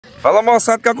Fala,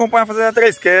 moçada que acompanha a Fazenda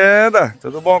 3 Quedas.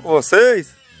 Tudo bom com vocês?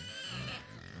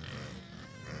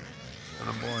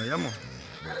 Tudo bom aí, amor?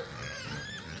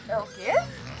 É o quê?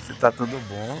 Se tá tudo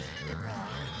bom.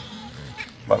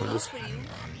 Barulho. Frio.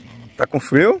 Tá com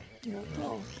frio? Eu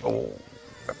tô. Oh,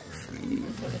 tá com frio.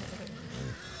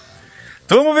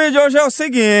 Turma, o vídeo de hoje é o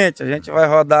seguinte. A gente vai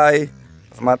rodar aí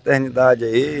as maternidades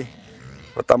aí.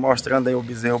 Vou estar mostrando aí o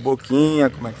bezerro Boquinha,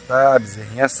 como é que tá,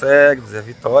 bezerrinha cega, bezerro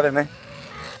Vitória, né?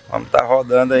 Vamos estar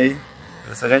rodando aí,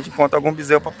 ver se a gente encontra algum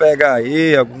bezerro para pegar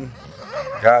aí, algum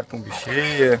gato com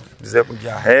bicheia, bezerro com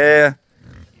diarreia.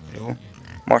 Viu?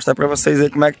 Mostrar para vocês aí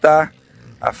como é que tá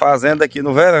a fazenda aqui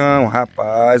no verão,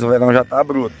 rapaz, o verão já tá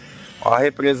bruto. Ó a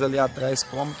represa ali atrás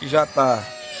como que já tá.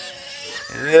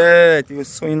 Eita, os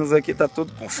suínos aqui tá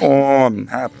tudo com fome,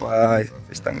 rapaz.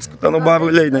 Vocês estão escutando o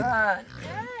barulho aí, né?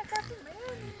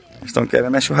 Estão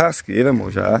querendo a churrasqueira, amor,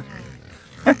 já.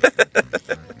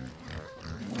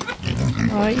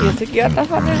 Olha, esse aqui já tá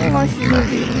fazendo um lanchinho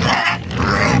dele.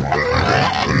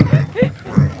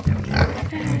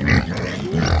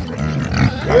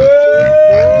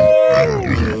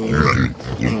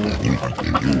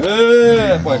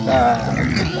 Pois tá.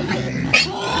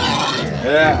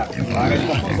 Larga de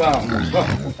confusão.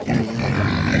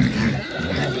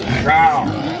 Tchau.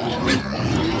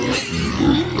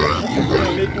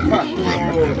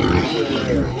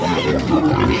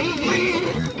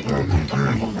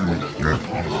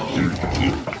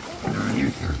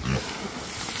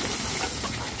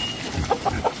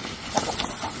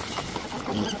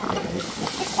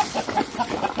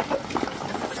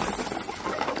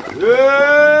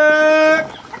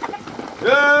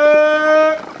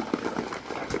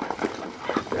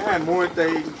 É muito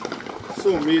aí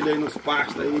sumido aí nos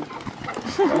pastos aí.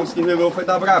 Uns que pegou foi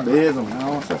da brabeza,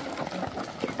 nossa.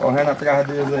 Correndo atrás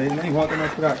deles aí, nem volta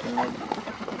mais pra cá.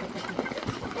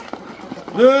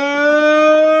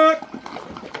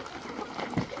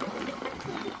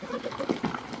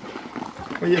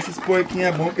 E esses porquinhos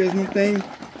é bom que eles não tem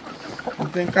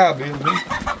cabelo, né?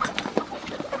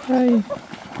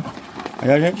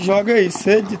 Aí a gente joga aí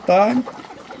cedo de tarde.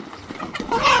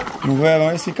 No verão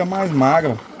eles ficam mais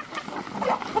magros.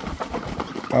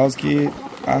 Por causa que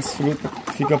as frutas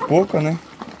ficam poucas, né?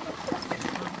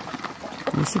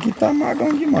 Esse aqui tá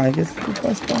magrão demais. Esse aqui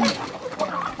parece que tá...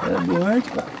 É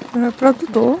doente, cara. É o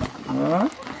reprodutor. Ah.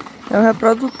 É o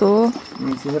reprodutor.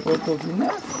 Esse reprodutor aqui não é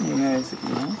assim, né? Esse aqui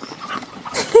não.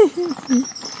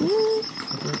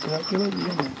 É aquilo ali,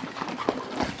 né?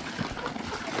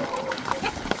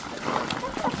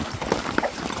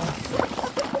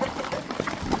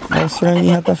 Esse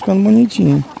franguinho já tá ficando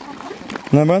bonitinho.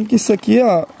 Lembrando que isso aqui,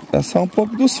 ó, é só um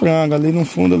pouco dos frangos. Ali no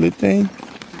fundo ali tem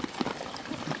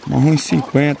uns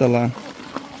 50 lá.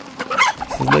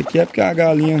 Esses daqui é porque a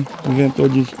galinha inventou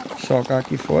de chocar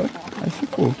aqui fora. Aí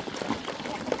ficou.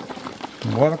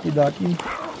 Bora cuidar aqui.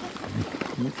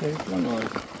 Isso aí pra nós.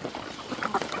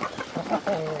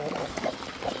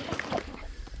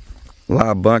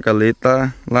 Lá a banca ali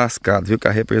tá lascada, viu? Que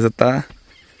a represa tá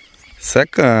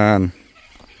secando.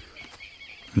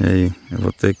 E aí, eu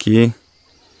vou ter que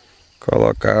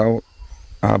colocar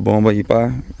a bomba aí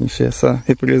para encher essa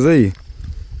represa aí.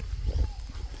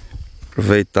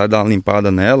 Aproveitar e dar uma limpada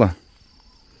nela.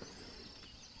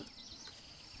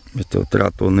 Meter o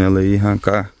trator nela aí e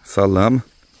arrancar essa lama.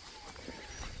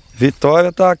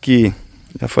 Vitória tá aqui.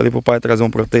 Já falei pro pai trazer um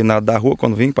proteinado da rua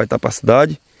quando vim, o pai tá pra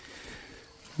cidade.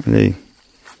 Olha aí.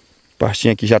 A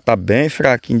pastinha aqui já tá bem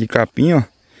fraquinha de capim, ó.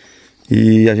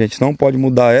 E a gente não pode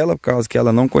mudar ela, por causa que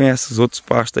ela não conhece os outros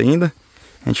pastos ainda.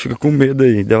 A gente fica com medo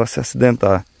aí dela se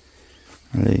acidentar.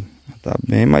 Olha aí, tá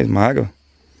bem mais magra.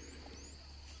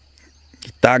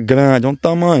 Que tá grande, olha o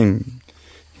tamanho.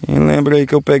 Quem lembra aí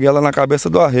que eu peguei ela na cabeça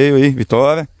do arreio aí,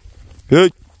 Vitória?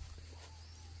 Ei!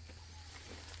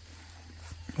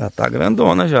 Já tá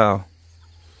grandona já, ó.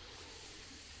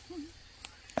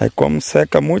 Aí como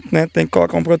seca muito, né, tem que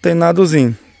colocar um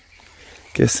proteinadozinho.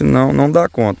 Porque senão não dá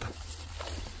conta.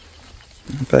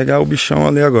 Vou pegar o bichão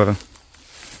ali agora.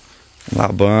 Lá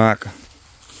a banca.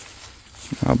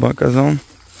 A bancazão.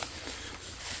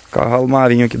 Cavalo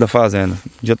marinho aqui da fazenda.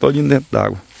 O dia todo dentro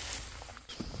d'água.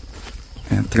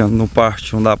 Entrando no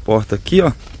partião da porta aqui,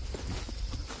 ó.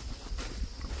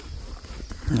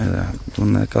 A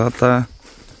boneca ela tá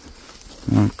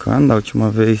mancando. Da última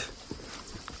vez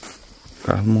o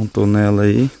carro montou nela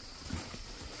aí.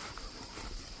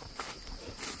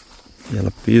 E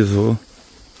ela pisou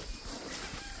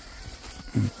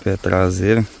no pé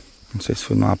traseiro. Não sei se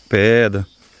foi numa pedra,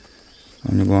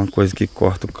 alguma coisa que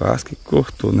corta o casco, e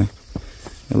cortou, né?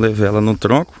 Eu levei ela no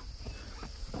tronco,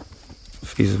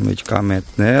 fiz o medicamento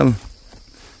nela,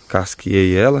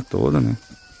 Casqueei ela toda, né?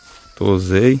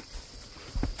 Tosei.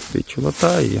 Pitula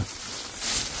tá aí, ó.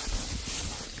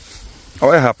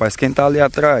 Olha, rapaz, quem tá ali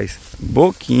atrás?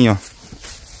 Boquinha, ó.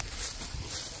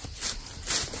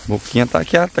 Boquinha tá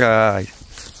aqui atrás.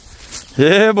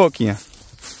 Ê, Boquinha.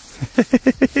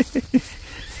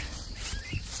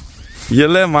 E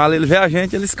ele é malo, ele vê a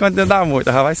gente, ele esconde dentro da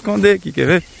moita. Já vai esconder aqui, quer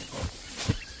ver?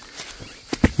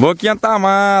 Boquinha tá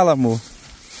mala, amor.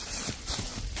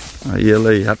 Aí ele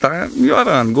aí, já tá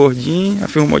melhorando, gordinho.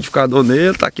 Afirma o modificador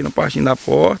nele, tá aqui no partinho da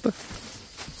porta.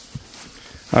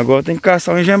 Agora tem que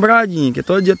caçar um engembradinho, que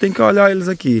todo dia tem que olhar eles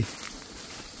aqui.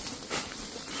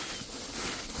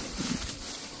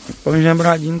 O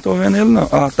engembradinho não tô vendo ele não.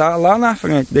 Ó, tá lá na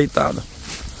frente, deitado.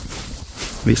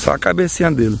 Vi só a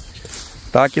cabecinha dele.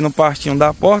 Tá aqui no partinho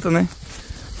da porta, né?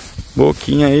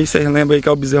 Boquinha aí, vocês lembram aí que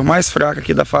é o bezerro mais fraco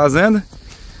aqui da fazenda.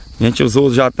 A gente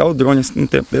usou já até o drone um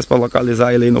tempo desse pra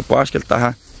localizar ele aí no pasto, que ele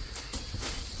tava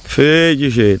feio de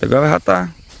jeito. Agora já tá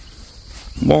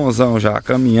bonzão já,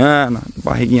 caminhando,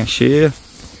 barriguinha cheia.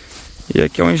 E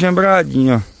aqui é um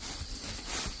engembradinho,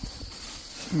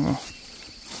 ó.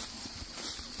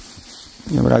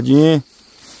 Engembradinho.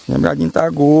 Engembradinho tá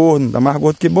gordo, tá mais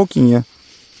gordo que Boquinha.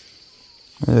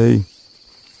 Aí.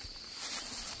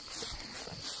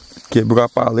 Quebrou a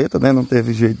paleta, né? Não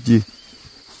teve jeito de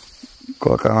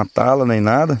colocar uma tala nem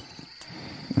nada.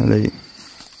 Olha aí.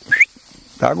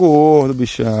 Tá gordo,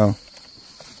 bichão.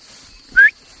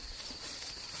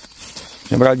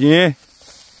 Engembradinho.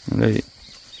 Olha aí.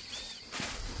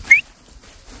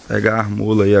 Pegar a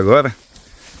mula aí agora.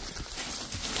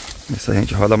 Ver se a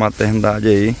gente roda a maternidade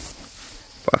aí.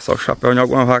 Passar o chapéu em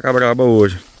alguma vaca braba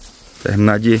hoje.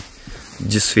 Terminar de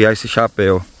desfiar esse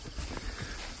chapéu.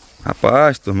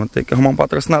 Rapaz, turma, tem que arrumar um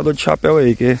patrocinador de chapéu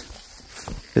aí, que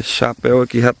esse chapéu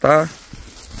aqui já tá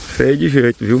feio de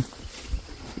jeito, viu?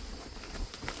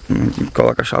 A gente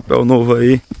coloca chapéu novo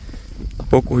aí,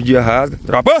 poucos dias rasga.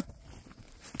 Tropa!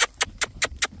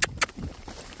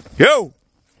 Eu!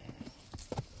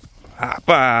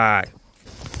 Rapaz!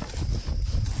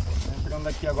 Entrando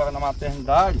aqui agora na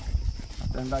maternidade. A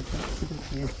maternidade fica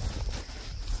aqui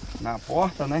na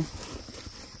porta, né?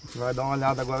 A gente vai dar uma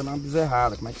olhada agora na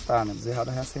bezerrada, como é que tá, né? Bezerrada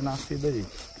recém-nascida aí.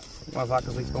 Umas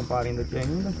vacas aí que estão parindo aqui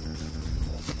ainda.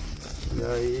 E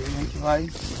aí a gente vai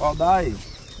rodar aí.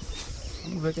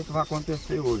 Vamos ver o que vai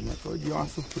acontecer hoje, né? Todo dia é uma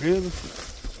surpresa.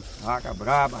 Vaca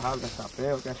braba, rasga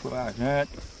chapéu, quer churar a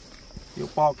gente. E o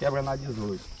pau quebra na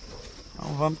 18.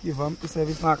 Então vamos, que o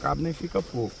serviço não acaba nem fica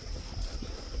pouco.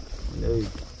 Olha aí.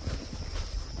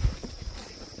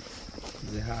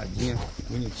 Bezerradinha,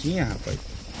 bonitinha, rapaz.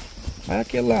 Olha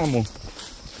aquele lá, amor.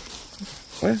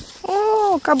 Olha.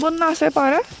 Oh, acabou de nascer,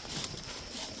 parece.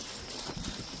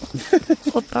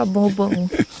 Oh, tá bobão.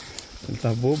 Ele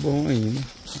tá bobão ainda.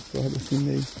 Acorda assim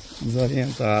meio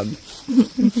desorientado.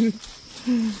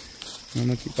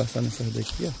 Vamos aqui passar nessas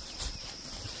daqui,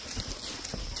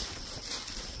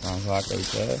 ó. Uma vaca aí,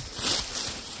 tá?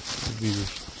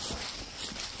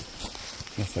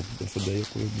 Essa daí eu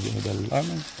coloquei o bezerro dela lá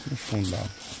no fundal.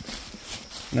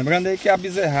 Lembrando aí que a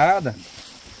bezerrada,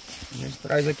 a gente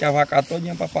traz aqui a vaca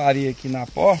todinha pra parir aqui na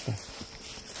porta,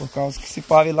 por causa que se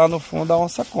pare lá no fundo a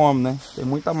onça come, né? Tem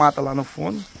muita mata lá no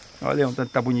fundo. Olha aí um tanto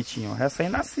que tá bonitinho, ó.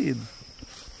 Recém-nascido.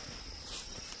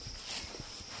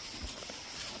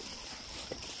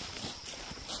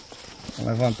 Tá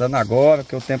levantando agora,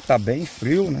 porque o tempo tá bem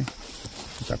frio, né?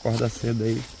 A gente acorda cedo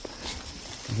aí.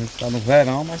 A gente tá no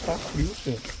verão, mas tá frio o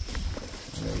tempo.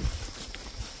 Olha aí.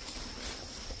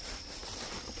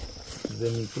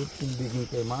 Bezerrinho tudo com o biguinho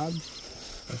queimado.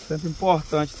 É sempre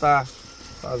importante estar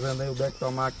fazendo aí o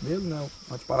bectomac dele, né?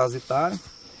 O antiparasitário.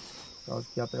 Por causa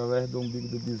que através do umbigo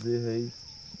do bezerro aí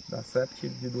dá 7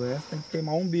 tipos de doença, tem que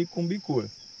queimar o umbigo com bicura.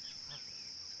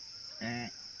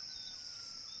 Aí.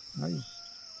 Aí.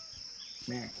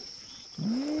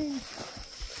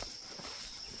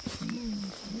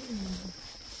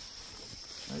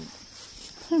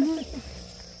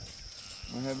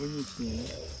 Mas é bonitinho, né?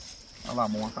 Olha lá,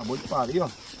 amor, acabou de parir, ó.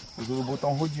 Os urubus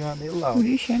estão rodeando ele lá, ó.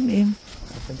 Vixe, é mesmo.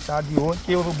 Tem que estar de olho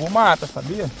que o urubu mata,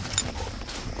 sabia?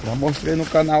 Já mostrei no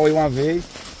canal aí uma vez.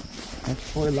 A gente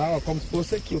foi lá, ó, como se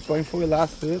fosse aqui. O Tonho foi lá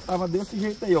cedo, tava desse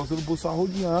jeito aí, ó. Os urubus só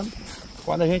rodeando.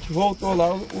 Quando a gente voltou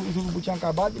lá, os urubus tinham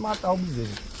acabado de matar o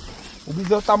bezerro. O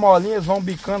bezerro tá molinho, eles vão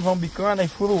bicando, aí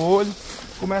fura o olho,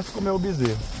 começa a comer o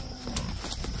bezerro.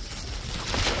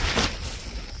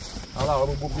 Olha lá, o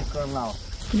urubu bicando lá, ó.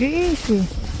 Vixe.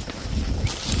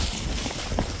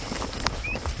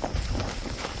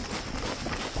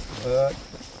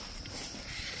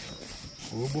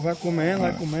 O urubu vai comendo,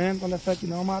 quando é fé que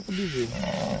não, mata o bezerro.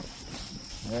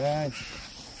 É.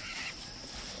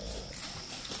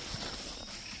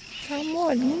 Tá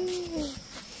molinho.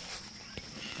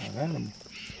 Tá vendo?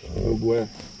 O urubu é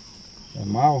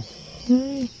mal?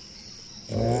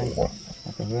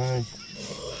 Vai.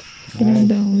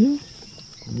 Grandão, viu?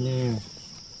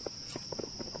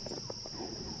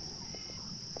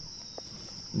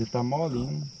 Ele tá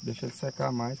molinho, deixa ele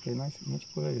secar mais, que aí nós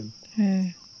cura ele.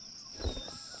 É.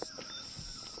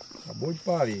 Acabou de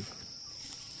parir.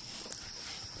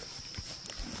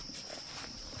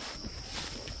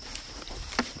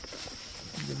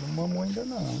 Ele não mamou ainda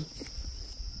não.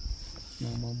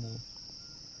 Não mamou.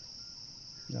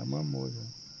 Já mamou já.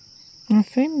 Uma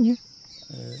fêmea.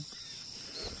 É.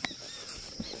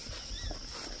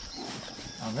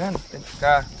 Tá vendo? Tem que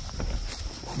ficar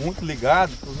muito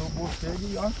ligado para os urubus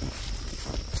cheguem, ó.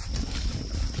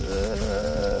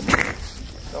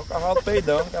 É o cavalo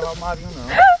peidão, não é cavalo marinho não.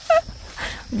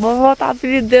 Vou voltar o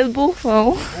apelido dele,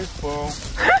 Bufão. Bufão.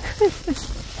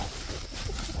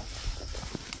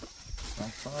 Tá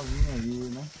sozinho aí,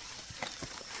 né?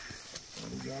 Tô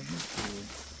ligado no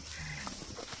fogo.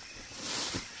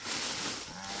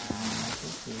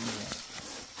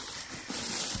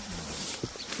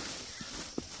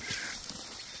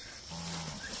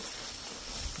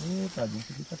 Tadinho,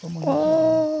 esse aqui tá tomando.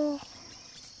 Oh.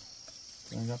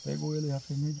 Então já pegou ele, já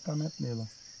fez medicamento nele, ó.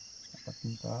 Já tá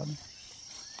pintado.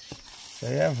 Isso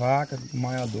aí é vaca, o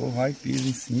maiador vai e pisa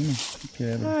em cima e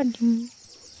quebra. Tadinho.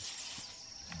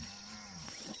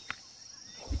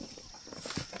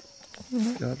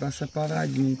 Ela tá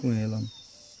separadinha com ele, ó.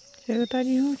 Chega, tá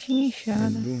de juntinho inchada.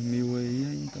 Ele dormiu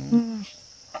aí, então.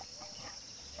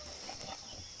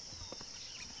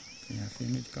 Já fez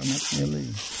medicamento nele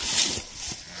aí.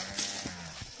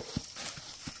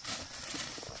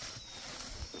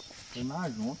 Foi na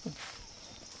junta.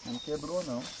 Não quebrou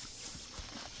não.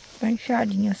 Tá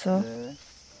inchadinha só. É.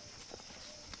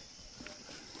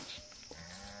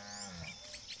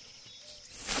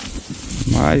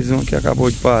 Mais um que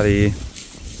acabou de parir.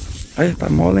 Aí tá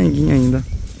molenguinho ainda.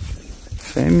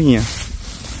 Fêmea.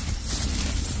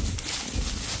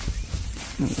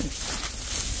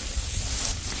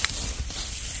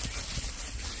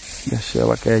 Deixei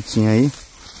ela quietinha aí.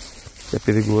 Que é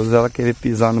perigoso ela querer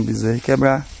pisar no bezerro e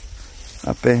quebrar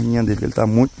a perninha dele. Ele tá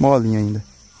muito molinho ainda.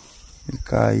 Ele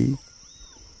cair.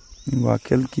 Igual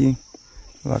aquele que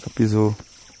a vaca pisou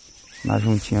na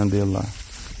juntinha dele lá.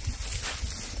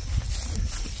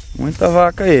 Muita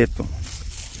vaca aí, Tom.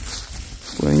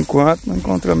 Por enquanto não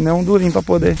encontramos nenhum durinho para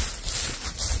poder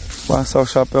passar o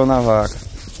chapéu na vaca.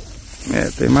 É,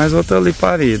 tem mais outra ali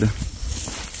parida.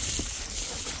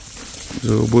 Os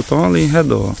urubus estão ali em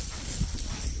redor.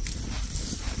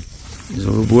 Os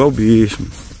urubu é o bicho.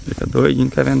 Fica doidinho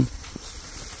querendo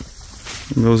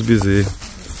meus bezerros.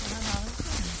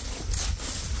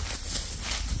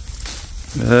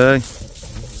 Ai.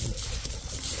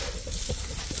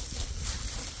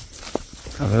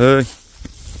 Ai.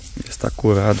 Ele está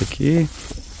curado aqui.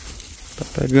 Tá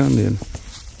pegando ele.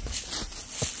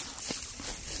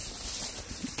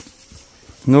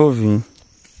 Novinho.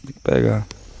 Tem que pegar.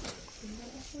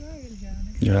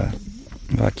 Já.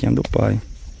 Vaquinha do pai.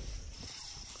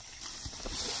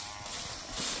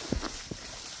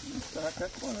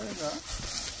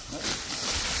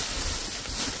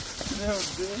 Meu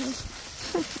Deus.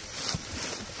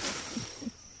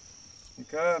 Vem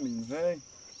cá, menino, vem.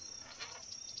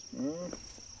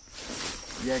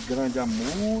 E é grande,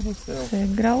 amor do céu. Isso é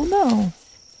grau não.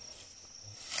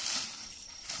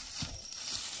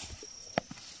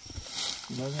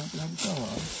 Vai vir atrás do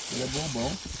cavalo. Ele é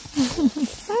bobão.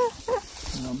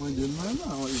 A mãe dele não é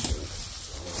não. Aí.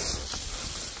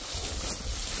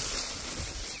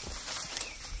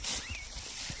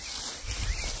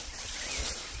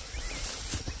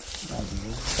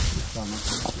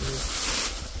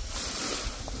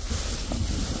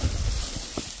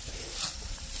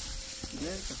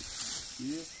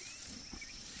 Isso.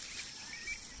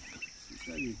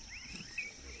 Isso aí.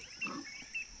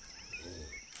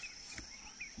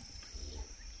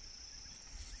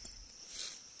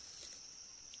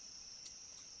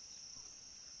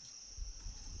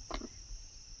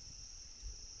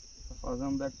 Tá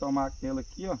fazendo deve tomar aquele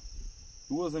aqui, ó.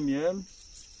 2 ml.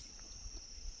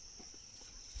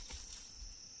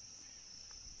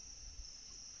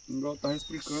 Igual tá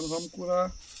explicando, vamos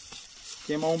curar.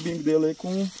 Queimar o umbigo dele aí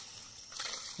com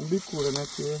umbicura, né?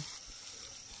 Porque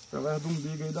através do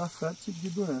umbigo aí dá 7 tipos de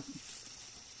doença.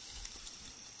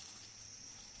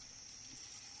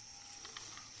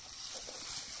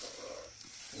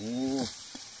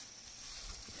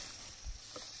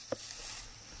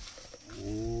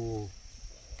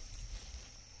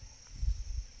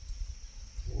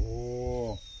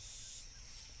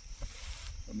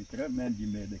 me tremendo de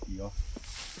medo aqui, ó.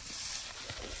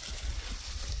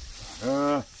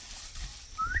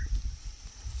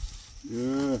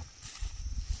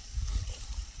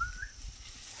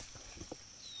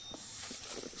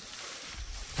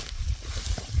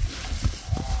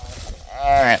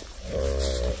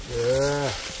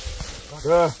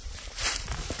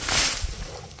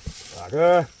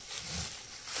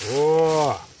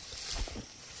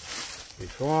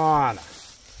 Bichona.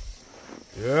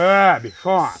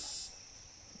 Bichona.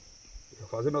 Deixa eu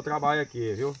fazer meu trabalho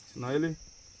aqui, viu? Senão ele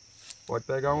pode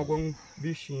pegar algum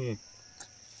bichinho.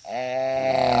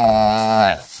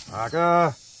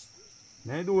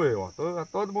 Nem doeu, ó.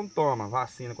 Todo mundo toma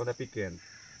vacina quando é pequeno.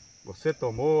 Você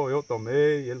tomou, eu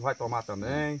tomei, ele vai tomar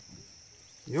também.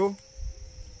 Viu?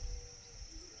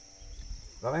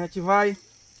 Agora a gente vai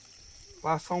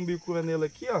passar um bicura nele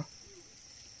aqui, ó.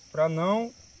 Pra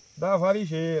não dar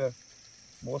varijeira.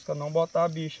 Mosca não botar a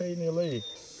bicha aí nele aí.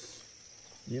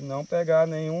 E não pegar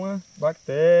nenhuma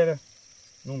bactéria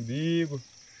no umbigo.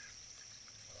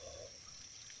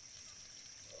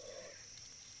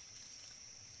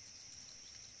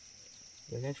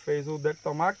 E a gente fez o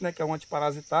dectomac, né, que é um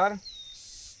antiparasitário.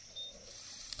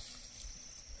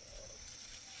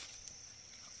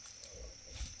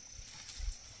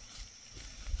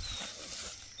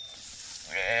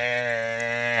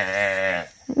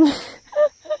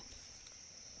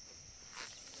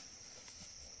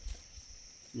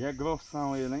 E é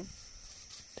grossão ele, hein?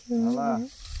 Olha lá.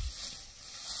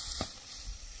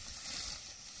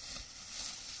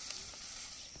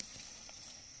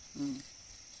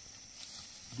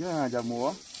 Grande,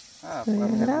 amor. Ah,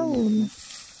 graúdo.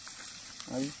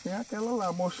 Aí tem aquela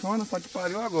lá, mochona, só que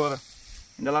pariu agora.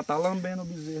 Ainda ela tá lambendo o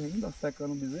bezerro ainda,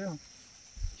 secando o bezerro.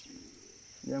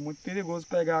 E é muito perigoso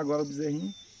pegar agora o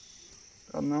bezerrinho,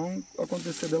 pra não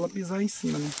acontecer dela pisar em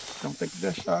cima, né? Então tem que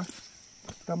deixar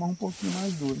ficar mais um pouquinho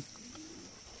mais duro.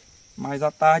 Mas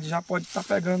à tarde já pode estar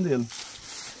pegando ele.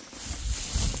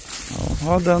 Ó,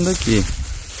 rodando aqui.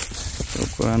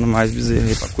 Procurando mais bezerro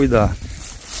aí pra cuidar.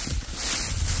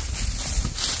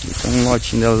 Tem um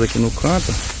lotinho delas aqui no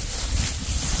canto.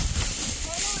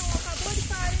 Olá, acabou de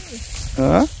parir.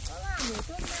 Hã? Olá, amor,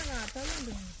 tô enganado, tá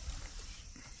lembrando?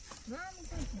 Não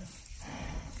tem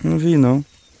aqui. Não vi não.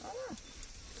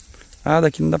 Ah,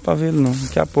 daqui não dá pra ver ele não.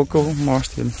 Daqui a pouco eu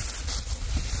mostro ele.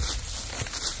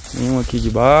 Tem um aqui de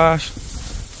baixo.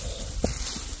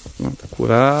 Não, tá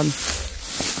curado.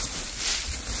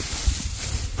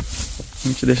 A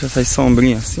gente deixa essas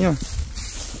sombrinhas assim, ó.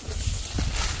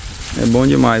 É bom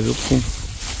demais, viu?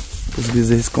 Para os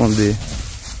bezerros esconder.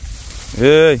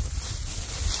 Ei!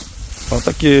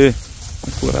 Falta aqui.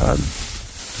 Tá curado.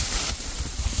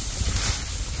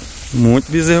 Muito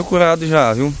bezerro curado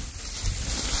já, viu?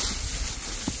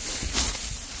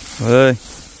 Ei!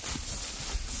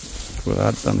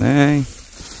 Curado também.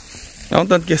 É um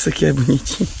tanto que esse aqui é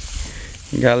bonitinho.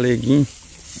 Galeguinho.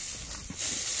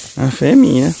 A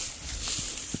fêmea.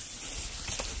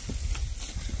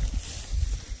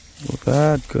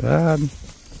 Curado, curado.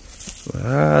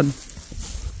 Curado.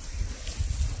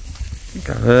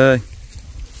 Fica velho.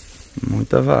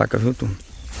 Muita vaca, viu, tu?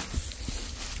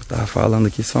 Eu tava falando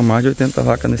aqui, são mais de 80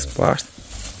 vacas nesse pasto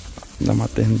da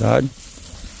maternidade.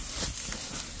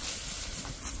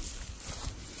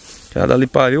 Cada ali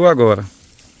pariu agora.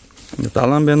 Ainda tá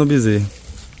lambendo o bezerro.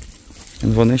 Eu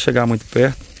não vou nem chegar muito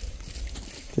perto,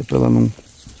 porque pra ela não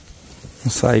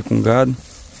sair com gado.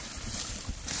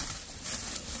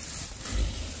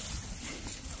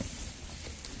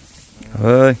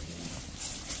 Ai.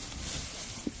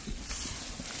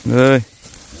 Ai.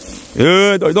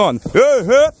 Ei, doidona.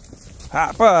 Ei.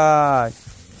 Rapaz.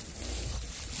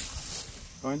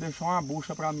 Então ele deixou uma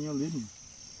bucha pra mim ali, mano.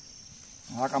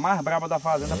 A vaca mais braba da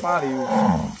fazenda pariu.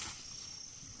 A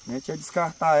gente ia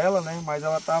descartar ela, né? Mas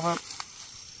ela tava...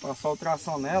 Passou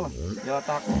ultrassom nela e ela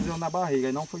tava com bezerro na barriga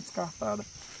e não foi descartada.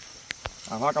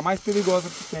 A vaca mais perigosa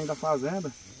que tem da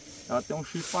fazenda, ela tem um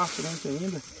chifre pra frente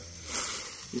ainda.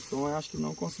 Então eu acho que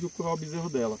não conseguiu curar o bezerro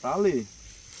dela. Tá ali.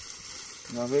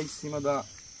 Já veio em cima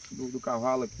do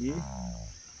cavalo aqui.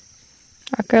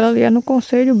 Aquela ali é no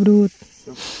conselho bruto.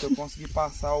 Se eu conseguir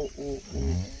passar o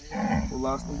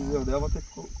laço no bezerro dela, eu vou ter que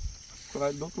curar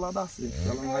ele do outro lado da cerca.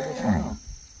 Ela não vai deixar não.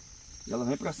 E ela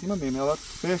vem pra cima mesmo. Ela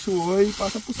fecha o olho e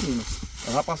passa por cima.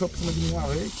 Ela já passou por cima de mim uma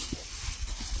vez.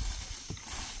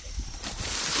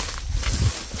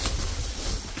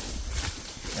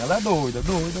 Ela é doida,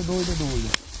 doida, doida, doida.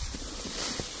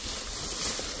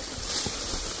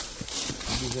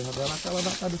 A bezerra dela é aquela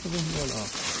da cabeça vermelha, ó.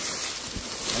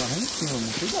 Ela vem em cima,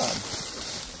 muito cuidado.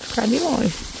 Ficar de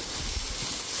longe.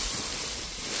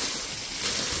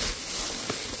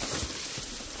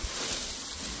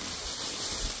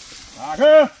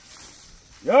 Vaca!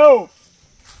 Yo!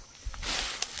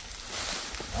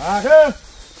 Vaca!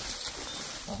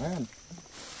 Tá vendo?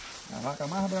 A vaca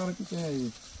mais brava que tem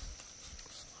aí.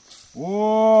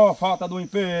 Ô, falta do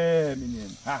impé,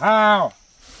 menino. Ahau!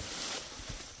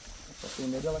 Só tem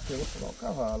medo dela querer pular o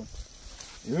cavalo.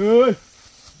 Ui!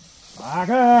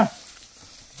 Vaca!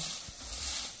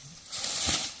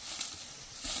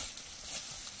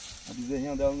 A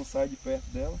bezerrinha dela não sai de perto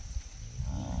dela.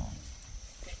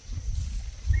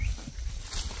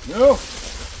 Eu!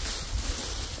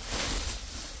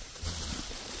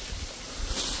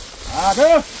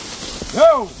 Vaca!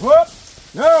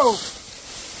 Eu!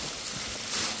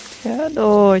 É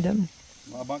doida.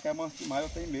 Labanca é manso demais, eu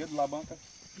tenho medo. Labanca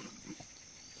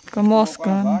Fica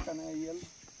moscando. vaca, né? E ele,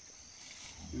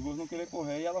 eu não querer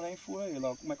correr e ela vem e fura ele.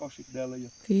 Ó, como é que é o chifre dela aí?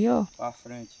 Aqui, ó. Pra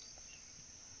frente.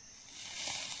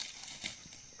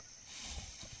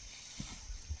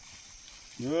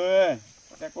 Ei,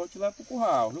 qualquer coisa eu te levo pro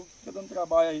curral, viu? Fica dando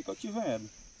trabalho aí que eu te vendo.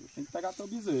 Eu tenho que pegar teu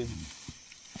bezerro.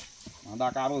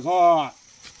 Mandar carozão.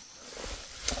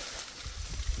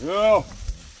 Eu!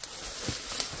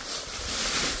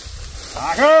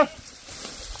 Vaca!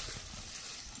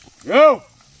 Eu!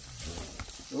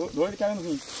 Doido querendo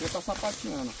vir. Você tá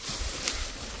sapateando.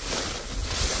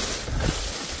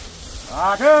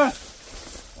 Vaca!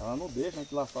 Ela não deixa a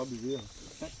gente lascar o bezerro.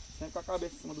 Sempre com a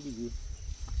cabeça em cima do bezerro.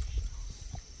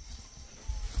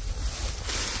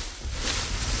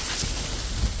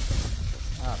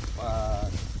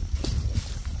 Rapaz.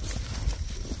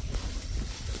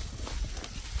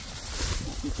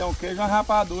 Então queijo é uma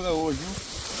rapadura hoje, viu?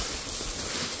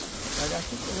 Pega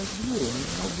aqui pra ver esse bezerro,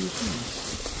 não é o bicho não.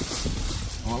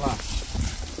 Vamos lá.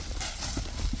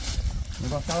 O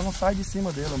negócio ela não sai de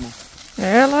cima dele, amor.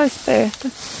 Ela é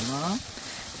esperta. Não.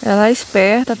 Ela é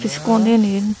esperta pra esconder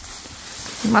nele.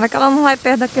 Tomara que ela não vai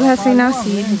perto daquele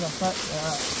recém-nascido.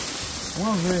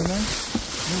 Uma vez, né?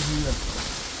 No dia.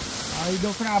 Aí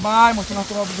deu trabalho, mostrando a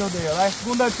prova do dela. Aí a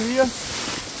segunda cria,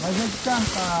 nós vamos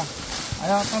descartar. Aí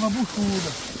ela tava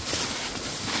buchuda.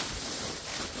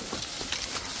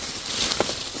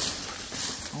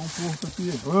 Olha um porco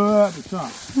aqui. Ô,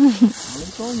 bichão. Olha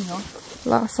o toninho, ó.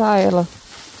 Laçar ela.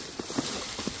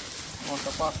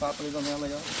 Mostra passar presa nela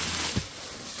aí, ó.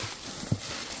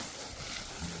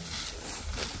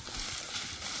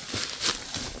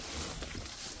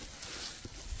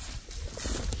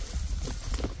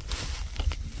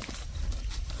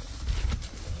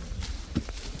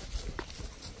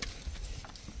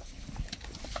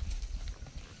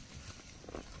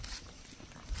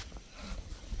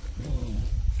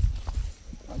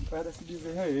 Tá de perto desse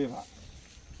bezerro aí, vá.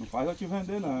 Não faz eu te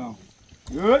vender não.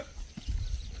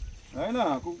 Aí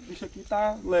não, o bicho aqui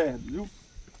tá lerdo, viu?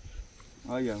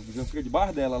 Olha, o bezerro fica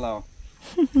debaixo dela lá, ó.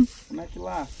 Como é que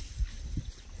lá?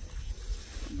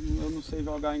 Eu não sei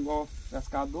jogar igual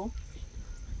pescador.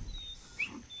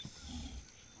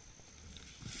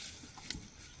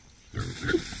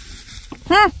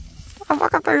 A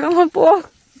vaca pegando um porco.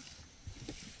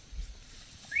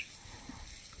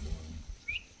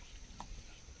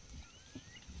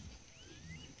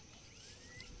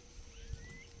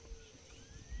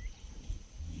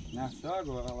 Nasceu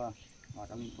agora, olha lá. A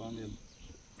vaca limpando ele.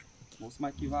 Moço,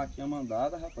 mas que vaquinha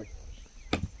mandada, rapaz.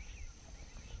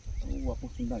 A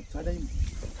oportunidade. Sai daí, mano.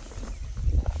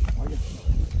 Olha.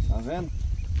 Tá vendo?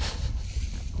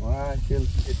 Olha aquele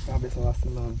de cabeça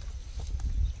vacilando.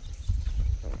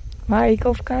 Aí que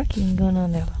eu vou ficar aqui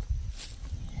enganando ela.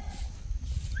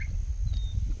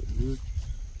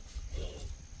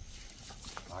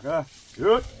 Vaga.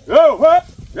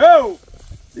 Eu!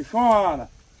 Bichona!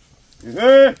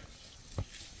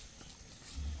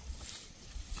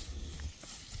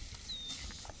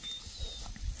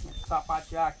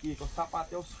 Sapatear aqui, que eu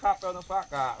sapatei o chapéu na sua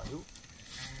cara, viu?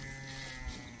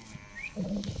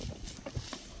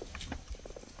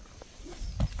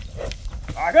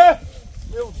 Vaga!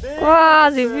 Meu Deus!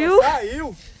 Quase, viu?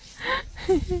 Saiu!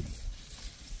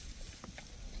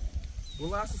 O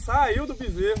laço saiu do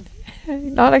bezerro.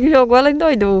 Na hora que jogou, ela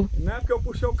endoidou. Não é porque eu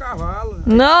puxei o cavalo.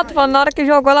 Não, tô falando, na hora que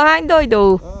jogou, ela já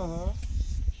endoidou. Aham.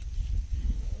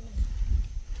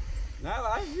 Vai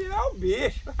lá e virar o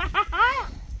bicho.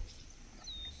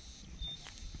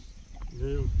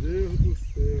 Meu Deus do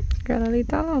céu. O cara ali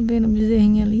tá lambendo o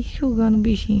bezerrinho ali, enxugando o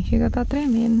bichinho. Chega a tá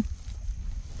tremendo.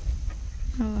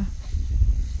 Olha lá.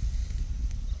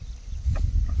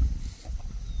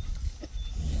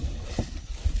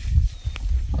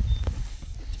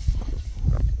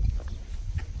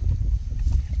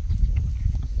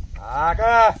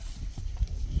 Vaca!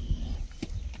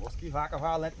 Moço, que vaca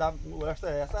valente da molesta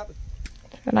é essa, sabe?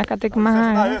 Será que eu tenho que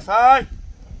amarrar ela? Sai!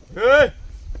 Ei!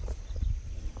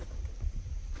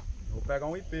 pegar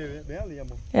um IP, bem ali,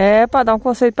 amor. É, pra dar um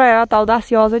conselho pra ela, tá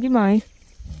audaciosa demais.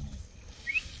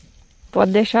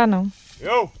 Pode deixar não.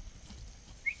 Eu!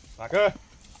 Vaca!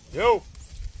 Eu!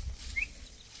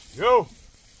 Eu!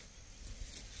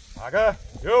 Vaca!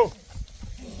 Eu!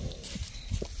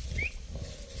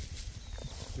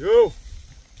 Eu!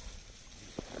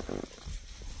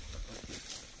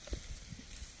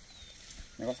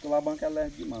 O negócio que o labanca é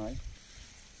leve demais.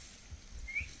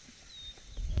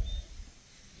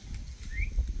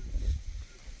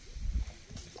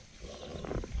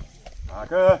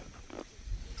 Vaca!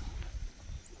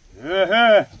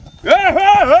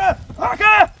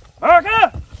 Vaca!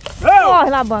 Vaca! Corre,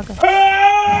 Labanca.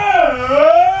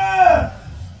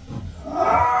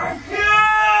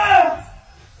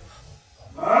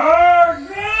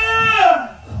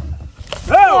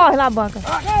 Corre, Labanca.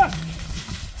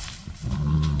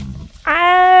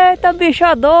 Eita,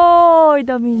 bicha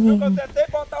doida, menino. Eu tentei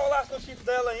botar o laço no chifre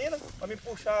dela ainda, pra me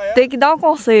puxar ela. Tem que dar um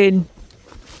conselho.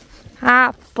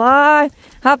 Rapaz,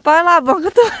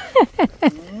 Labanca, tu...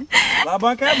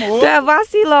 Labanca é morto. Tu é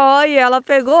vacilou, e ela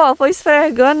pegou, ó, foi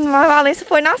esfregando, mas a Valência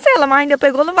foi na cela, mas ainda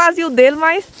pegou no vazio dele,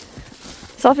 mas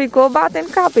só ficou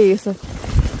batendo cabeça.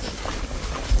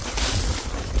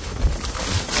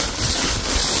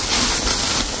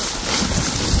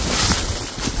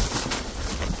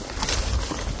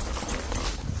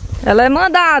 Ela é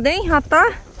mandada, hein, já tá?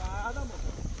 Mandada, amor.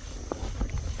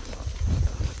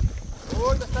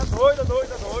 Doida, tá doida.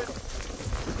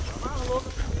 Tá mais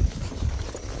louca.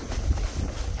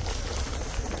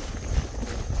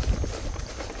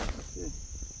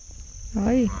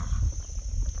 Aí.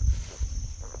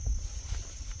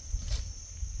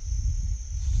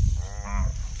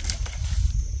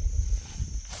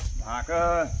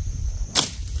 Vaca!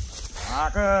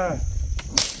 Vaca!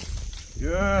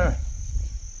 Yeah!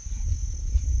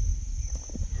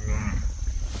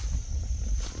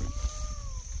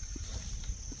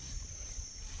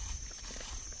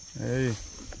 Aí,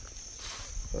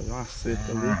 fazer uma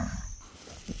cerca ali.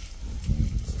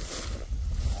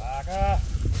 Vaca!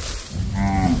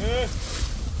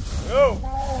 Eu!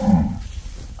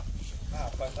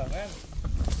 Rapaz, tá vendo?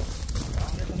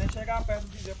 Não deixa nem chegar perto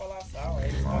do bezerro pra laçar, aí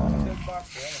eles podem fazer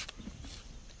debaixo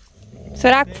dela.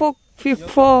 Será que for... Por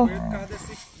causa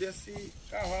desse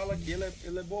cavalo aqui,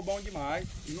 ele é bobão demais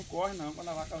e não corre não quando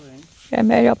a vaca vem. É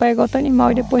melhor pegar outro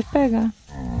animal e depois pegar.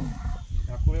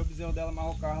 Já correu o bezerro dela,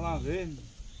 mas o carro lá verde.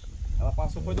 Ela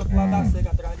passou, foi do outro lado da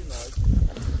cerca atrás de nós.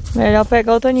 Melhor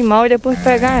pegar outro animal e depois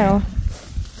pegar ela.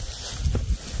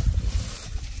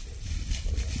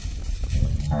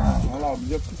 Olha lá, o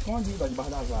bezerro fica escondido debaixo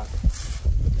das vacas.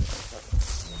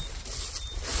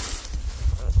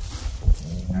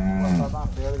 Vou botar uma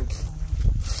pedra aqui.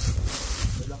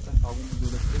 Vou apertar algum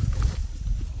bezerro aqui.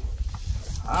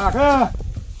 Vaca!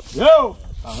 Eu!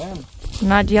 Tá vendo?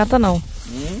 Não adianta não.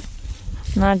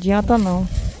 Não adianta não.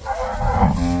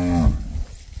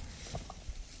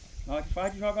 Na hora que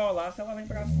faz de jogar o laço, ela vem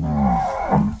pra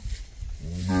cima.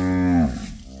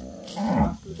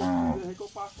 Que eu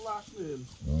passo o laço nele.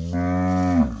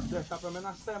 Deixar pelo menos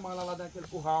uma semana lá dentro daquele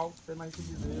curral, sem mais esse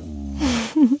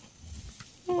bezerro.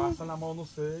 Passando a mão no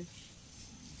seio.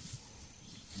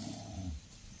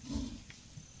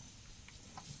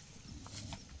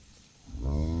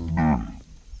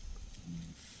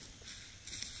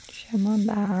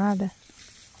 Chamandada.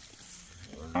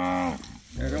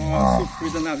 Era uma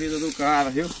sofrida na vida do cara,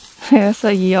 viu? Essa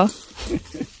aí, ó.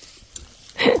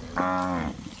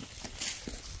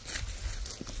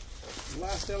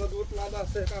 Laço ela do outro lado da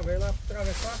cerca, velho, lá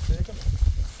atravessou a cerca.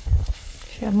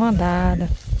 Chamandada.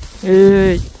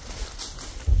 Ei!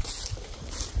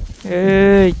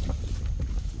 Ei!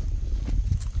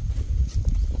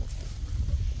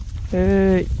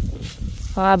 Ei!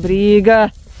 Ó a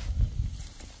briga!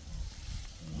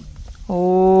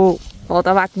 Oh,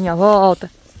 volta, vaquinha,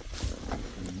 volta!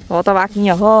 Volta,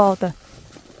 vaquinha, volta!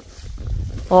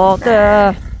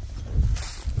 Volta!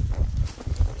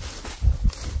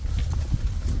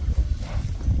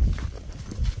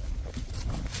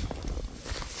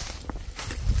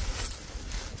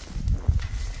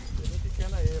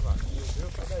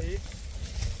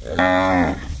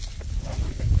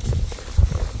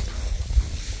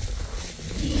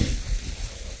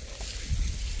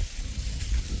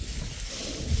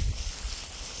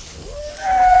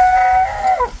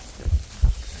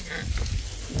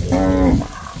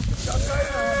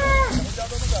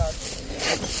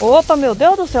 Opa, meu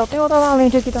Deus do céu, tem outra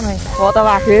valente aqui também. Volta,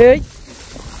 vaquinha!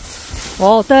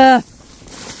 Volta!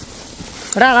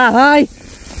 Pra lá, vai!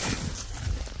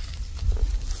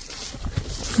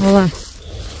 Vamos lá.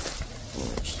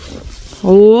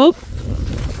 Opa.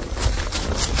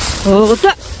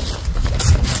 Outra!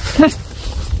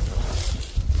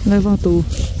 Levantou.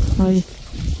 Aí.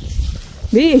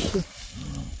 Bicho!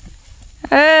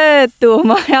 É,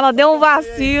 turma, ela deu um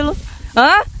vacilo.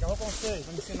 Hã?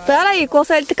 Pera aí, o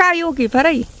conselho caiu aqui, pera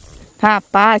aí.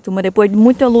 Rapaz, turma, depois de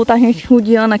muita luta a gente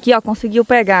rodeando aqui, ó, conseguiu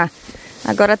pegar.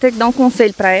 Agora tem que dar um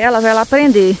conselho pra ela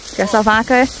aprender, que essa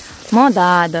vaca é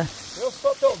mandada. Eu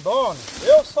sou teu dono,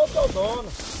 eu sou teu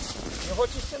dono. Eu vou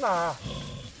te ensinar.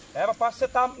 Era pra você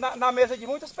estar na mesa de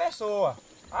muitas pessoas.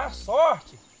 A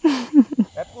sorte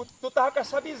é porque tu tava com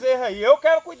essa bezerra aí. Eu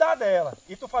quero cuidar dela.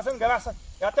 E tu fazendo graça.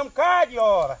 Ela tem um cara de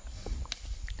hora.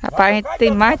 Rapaz, a gente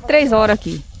tem mais de 3 horas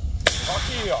aqui.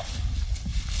 Aqui, ó.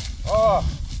 Ó.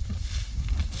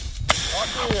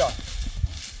 Aqui, ó.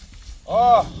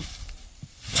 Ó.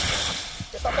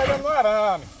 Você tá pegando no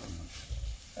arame.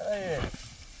 Pera aí.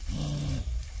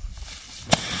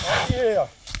 Aqui, ó.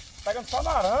 Pegando só no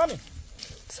arame.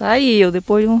 Saiu,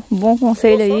 depois de um bom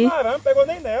conselho aí. Só no arame, pegou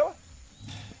nem nela.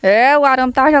 É, o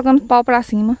arame tava jogando pau pra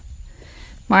cima.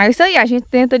 Mas é isso aí, a gente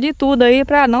tenta de tudo aí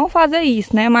pra não fazer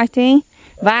isso, né? Mas tem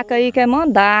vaca aí que é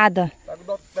mandada.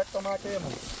 Pega o tomar aqui,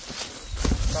 mano.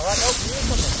 Cavalo é o bicho,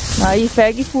 mano. Aí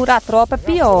pega e fura a tropa, é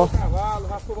pior. Já furou o cavalo,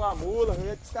 já furou a mula, eu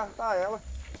ia descartar ela.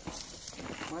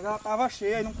 Mas ela tava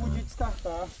cheia, não podia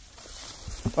descartar.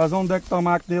 Vou fazer um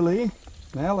dectomac dele aí,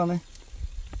 nela, né?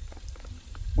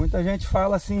 Muita gente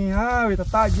fala assim, ah, Rita,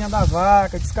 tadinha da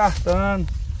vaca, descartando.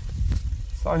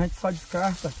 A gente só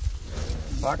descarta.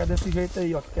 Vaca desse jeito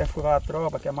aí, ó, que quer furar a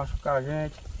tropa, quer machucar a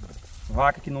gente.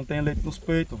 Vaca que não tem leite nos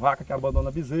peitos, vaca que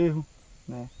abandona bezerro,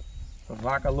 né? Essa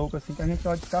vaca louca assim que a gente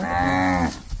ó, descarta.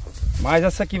 Mas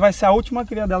essa aqui vai ser a última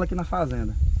cria dela aqui na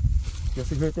fazenda.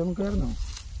 Desse jeito eu não quero não.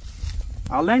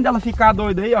 Além dela ficar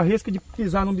doida aí, ó, risco de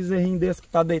pisar num bezerrinho desse que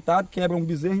tá deitado, quebra um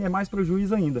bezerro e é mais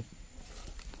prejuízo ainda.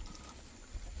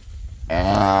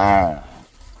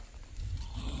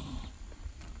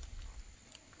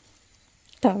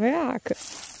 Tá veaca.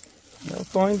 O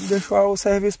Tonho deixou o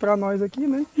serviço pra nós aqui,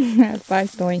 né? Pai,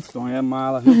 Tonho. Tonho é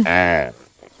mala, viu?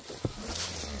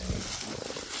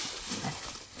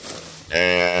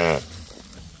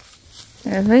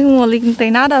 Vem um ali que não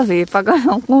tem nada a ver pra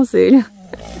ganhar um conselho.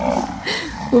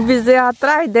 O bezerro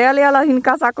atrás dela e ela vindo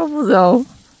caçar confusão.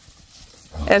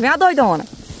 Vem a doidona.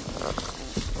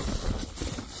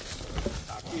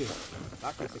 Tá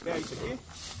aqui, você quer isso aqui?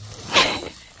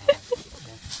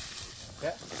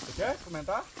 Você quer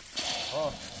comentar?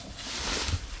 Ó.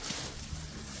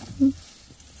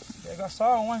 Pega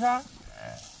só uma já.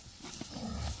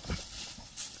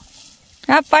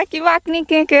 Rapaz, que vaca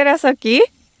ninguém quer essa aqui.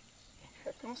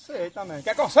 Quer que eu sei também.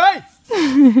 Quer que eu sei?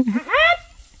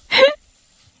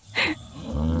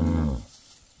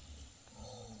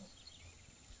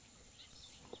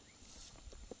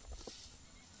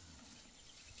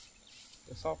 O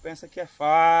pessoal pensa que é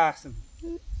fácil.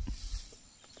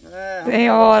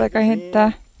 Tem hora que a gente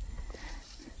tá...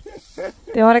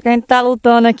 Tem hora que a gente tá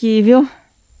lutando aqui, viu?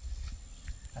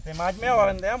 Já tem mais de meia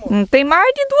hora, não é, amor? Não tem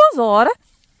mais de 2 horas.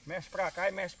 Mexe pra cá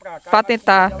e mexe pra cá. Pra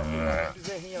tentar.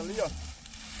 Ali, ó.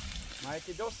 Mas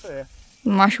que deu certo.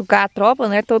 Machucar a tropa,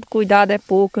 né? Todo cuidado é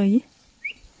pouco aí.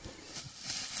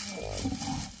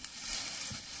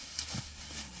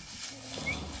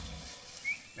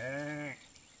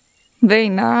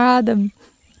 Vem nada.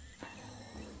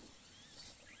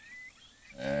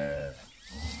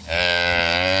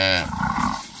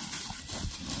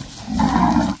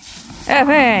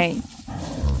 Vem.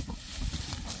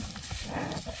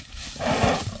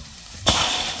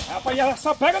 Rapaz, ela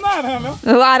só pega no arame,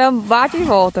 viu? O arame bate e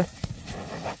volta.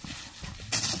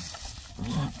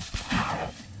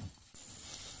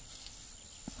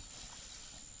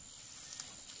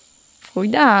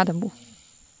 Cuidado, amor.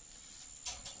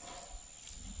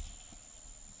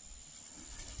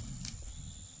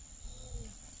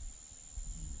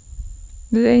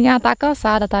 Já tá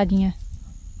cansada, tadinha.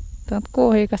 Tanto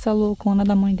correr com essa loucona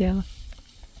da mãe dela.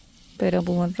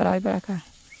 Perambulando pra lá e pra cá.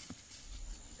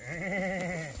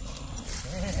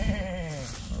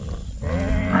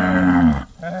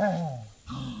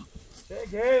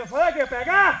 Cheguei, não falei que ia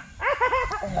pegar?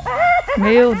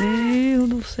 Meu Deus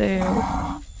do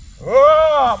céu.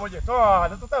 Ô,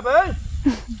 bonitona, tu tá bem?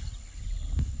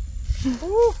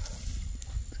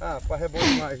 Rapaz, é bom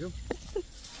demais, viu?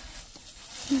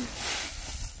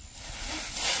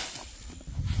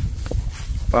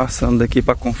 Passando daqui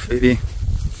para conferir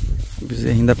o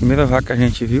bezerrinho da primeira vaca que a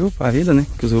gente viu para vida, né?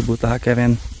 Que os urubus estavam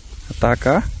querendo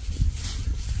atacar.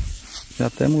 Já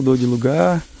até mudou de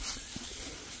lugar.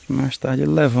 Mais tarde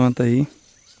ele levanta aí,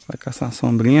 vai caçar uma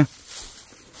sombrinha.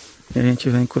 E a gente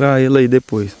vem curar ele aí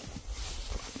depois.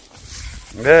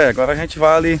 Agora a gente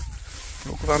vai ali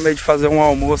Procurar meio de fazer um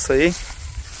almoço aí.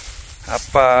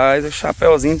 Rapaz, o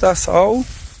chapéuzinho tá só o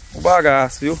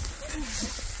bagaço, viu?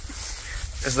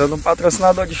 Precisando de um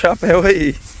patrocinador de chapéu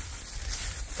aí.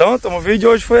 Então, o vídeo de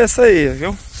hoje foi esse aí,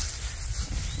 viu?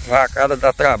 Vacada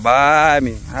dá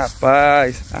trabalho,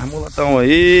 rapaz. As mulas estão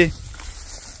aí.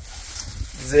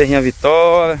 Bezerrinha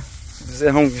Vitória.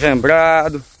 Bezerrão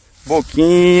gembrado.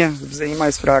 Boquinha. Bezerrinho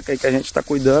mais fraco aí que a gente tá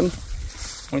cuidando.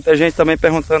 Muita gente também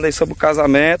perguntando aí sobre o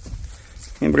casamento.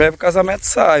 Em breve o casamento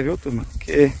sai, viu, turma?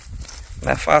 Porque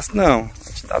não é fácil não. A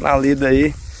gente tá na lida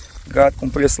aí. Gado com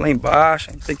preço lá embaixo.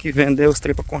 A gente tem que vender os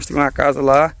trem pra construir uma casa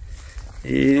lá.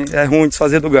 E é ruim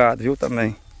desfazer do gado, viu,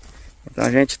 também. Então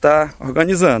a gente tá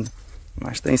organizando.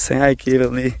 Mas tem 100 aiqueiros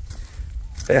ali,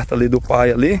 perto ali do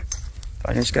pai ali.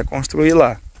 A gente quer construir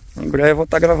lá. Em breve eu vou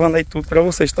estar gravando aí tudo pra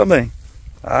vocês também,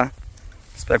 tá?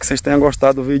 Espero que vocês tenham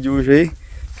gostado do vídeo hoje aí.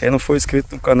 Quem não for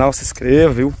inscrito no canal, se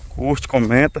inscreva, viu? Curte,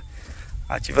 comenta.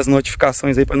 Ativa as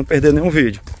notificações aí pra não perder nenhum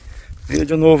vídeo.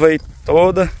 Vídeo novo aí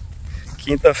toda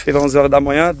quinta-feira, 11 horas da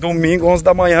manhã. Domingo, 11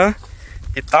 da manhã.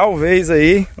 E talvez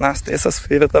aí nas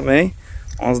terças-feiras também,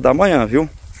 11 da manhã, viu?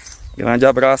 Grande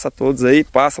abraço a todos aí.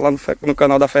 Passa lá no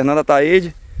canal da Fernanda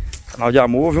Taide, canal de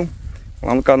amor, viu?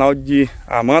 Lá no canal de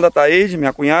Amanda Taide,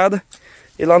 minha cunhada.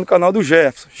 E lá no canal do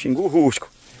Jefferson, Xingu Rústico.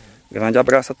 Grande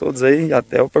abraço a todos aí e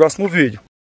até o próximo vídeo.